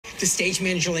The stage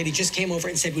manager lady just came over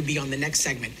and said we'd be on the next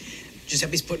segment.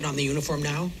 Giuseppe's putting on the uniform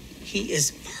now. He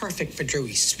is perfect for Drew.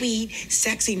 He's sweet,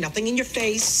 sexy, nothing in your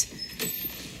face.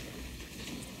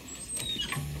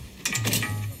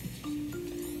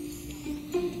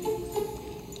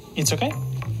 It's okay?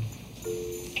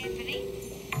 Anthony?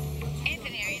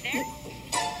 Anthony, are you there?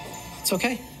 It's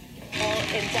okay.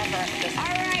 Endeavor.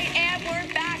 All right, and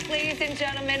we're back, ladies and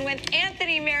gentlemen, with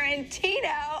Anthony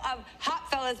Marantino of Hot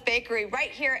Fellas Bakery right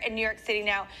here in New York City.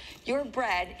 Now, your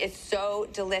bread is so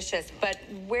delicious, but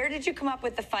where did you come up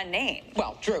with the fun name?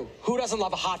 Well, Drew, who doesn't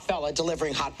love a hot fella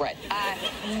delivering hot bread?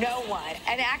 No one.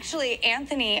 And actually,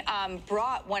 Anthony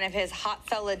brought one of his hot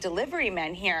fella delivery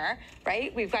men here,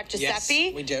 right? We've got Giuseppe.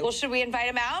 Yes, we do. Well, should we invite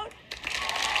him out?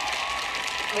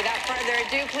 Without further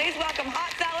ado, please welcome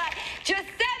hot fella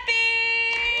Giuseppe.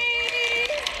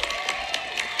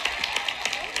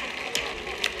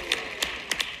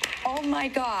 Oh my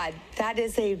God, that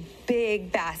is a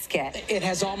big basket. It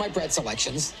has all my bread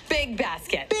selections. Big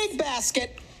basket. Big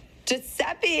basket.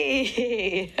 Giuseppe.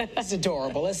 He's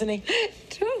adorable, isn't he?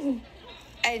 True.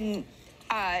 And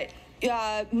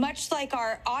much like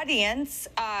our audience,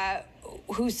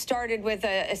 who started with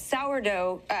a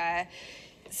sourdough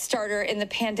starter in the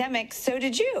pandemic, so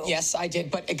did you. Yes, I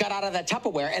did, but it got out of that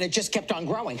Tupperware and it just kept on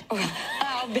growing.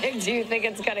 How big do you think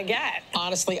it's gonna get?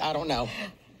 Honestly, I don't know.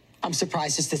 I'm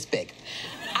surprised it's this big.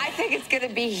 I think it's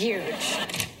gonna be huge.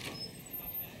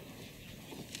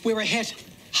 We're a hit.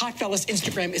 Hot Fellas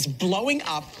Instagram is blowing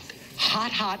up.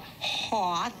 Hot, hot,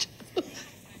 hot.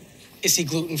 Is he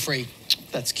gluten-free?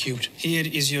 That's cute. Here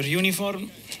is your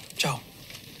uniform. Ciao.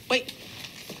 Wait,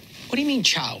 what do you mean,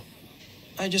 ciao?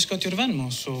 I just got your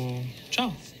Venmo, so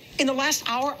ciao. In the last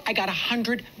hour, I got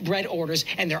 100 bread orders,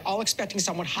 and they're all expecting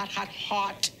someone hot, hot,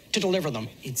 hot to deliver them.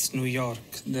 It's New York.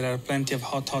 There are plenty of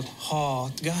hot, hot,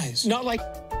 hot guys. Not like...